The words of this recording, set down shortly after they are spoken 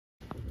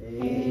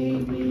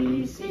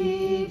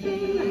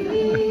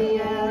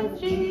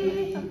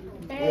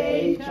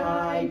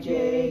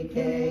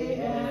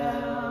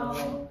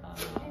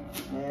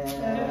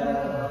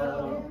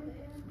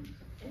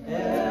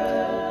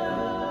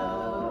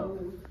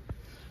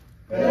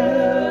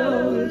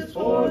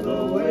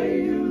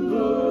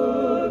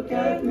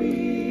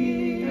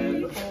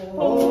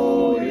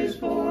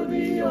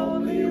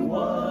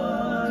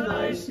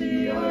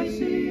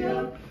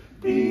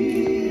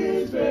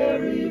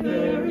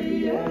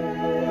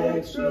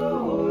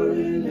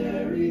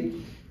extraordinary.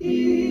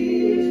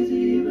 He is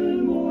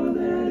even more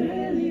than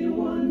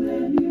anyone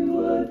that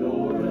you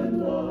adore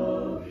and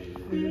love.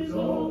 It's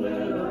all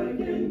that I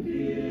can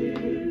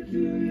give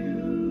to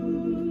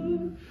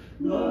you.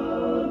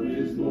 Love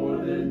is more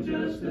than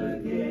just a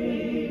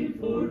game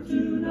for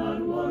two,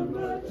 not one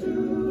but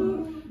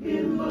two.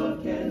 In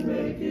love can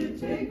make it,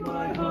 take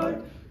my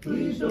heart,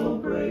 please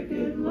don't break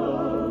it.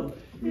 Love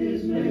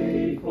is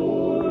made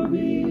for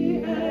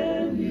me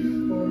and you.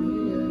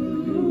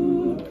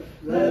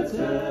 Let's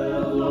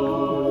Elohim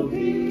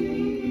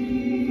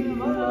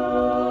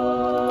love.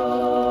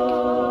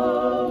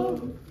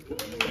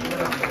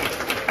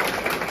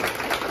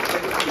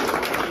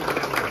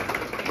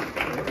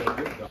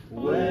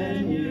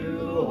 When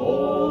you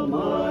hold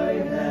my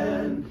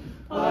hand,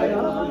 I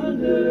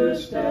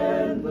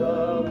understand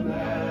the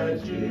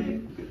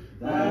magic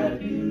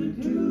that you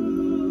do.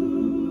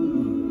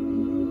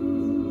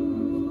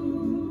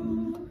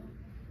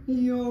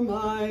 You're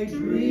my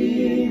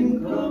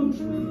dream come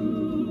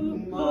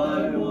true,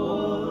 my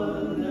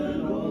one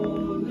and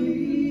only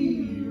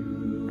you.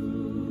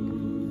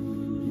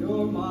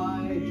 You're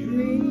my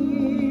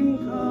dream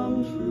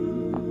come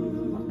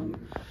true,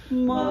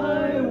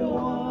 my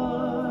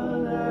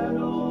one and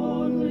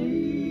only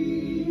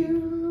you.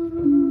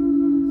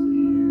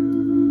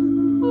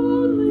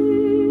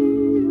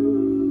 Only you.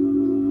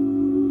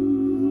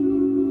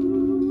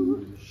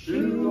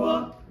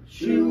 Shua,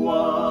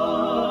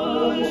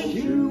 Shua,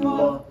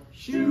 Shua,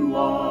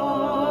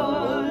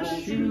 Shua,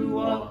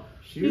 Shua,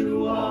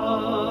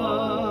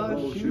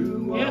 Shua,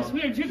 Shua. Yes,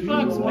 we are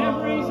Jukebox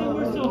Memories, and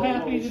we're so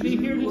happy to be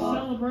here to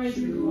celebrate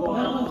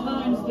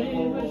Valentine's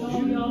Day with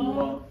all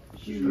y'all.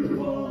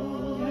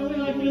 And we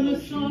like doing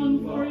this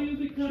song for you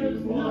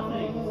because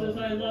nothing says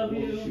I love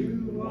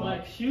you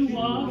like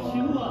Shua,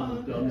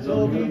 Shua.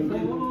 So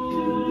before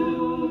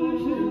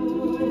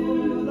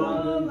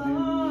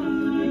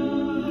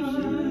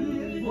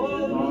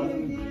the light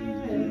begins,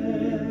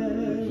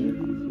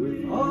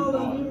 with all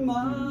of your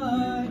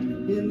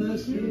mind in the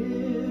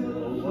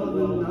still of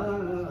the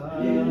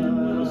night, in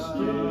the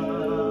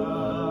still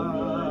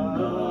of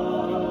the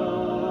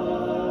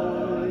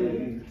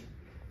night,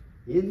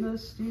 in the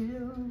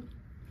still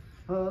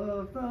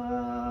of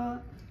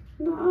the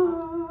night.